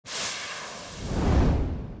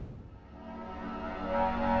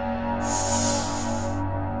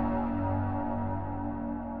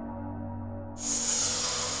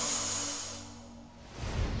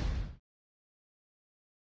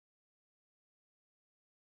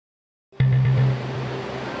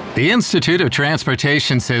The Institute of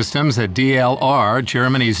Transportation Systems at DLR,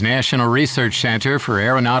 Germany's National Research Center for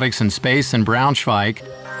Aeronautics and Space in Braunschweig,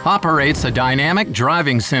 operates a dynamic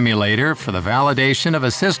driving simulator for the validation of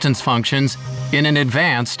assistance functions in an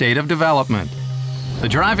advanced state of development. The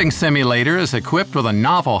driving simulator is equipped with a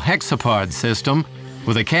novel hexapod system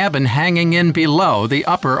with a cabin hanging in below the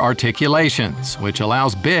upper articulations, which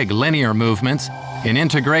allows big linear movements in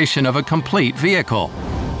integration of a complete vehicle.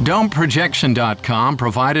 DLR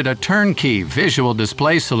provided a turnkey visual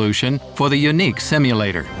display solution for the unique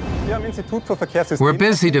simulator. We're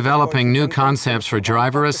busy developing new concepts for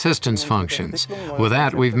driver assistance functions. With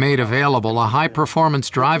that, we've made available a high-performance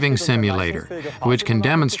driving simulator, which can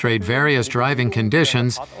demonstrate various driving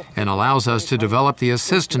conditions and allows us to develop the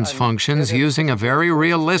assistance functions using a very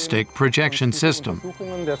realistic projection system.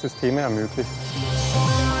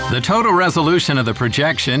 The total resolution of the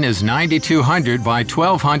projection is 9200 by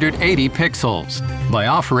 1280 pixels, by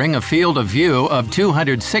offering a field of view of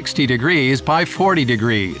 260 degrees by 40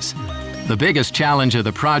 degrees. The biggest challenge of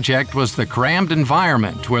the project was the crammed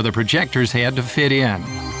environment where the projectors had to fit in.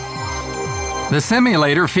 The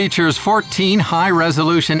simulator features 14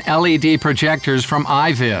 high-resolution LED projectors from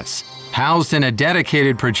eyevis, housed in a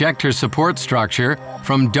dedicated projector support structure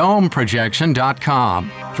from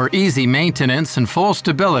DLR for easy maintenance and full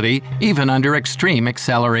stability even under extreme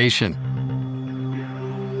acceleration.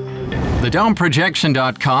 The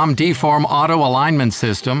DLR deform auto alignment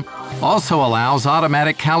system also allows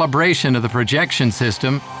automatic calibration of the projection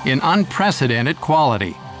system in unprecedented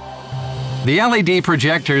quality. The LED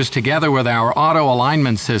projectors, together with our auto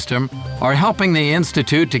alignment system, are helping the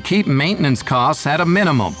Institute to keep maintenance costs at a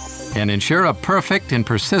minimum and ensure a perfect and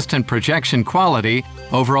persistent projection quality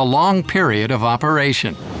over a long period of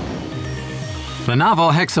operation. The novel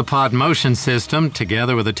hexapod motion system,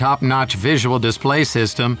 together with a top-notch visual display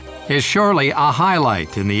system, is surely a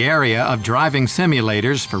highlight in the area of driving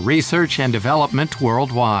simulators for research and development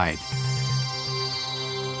worldwide.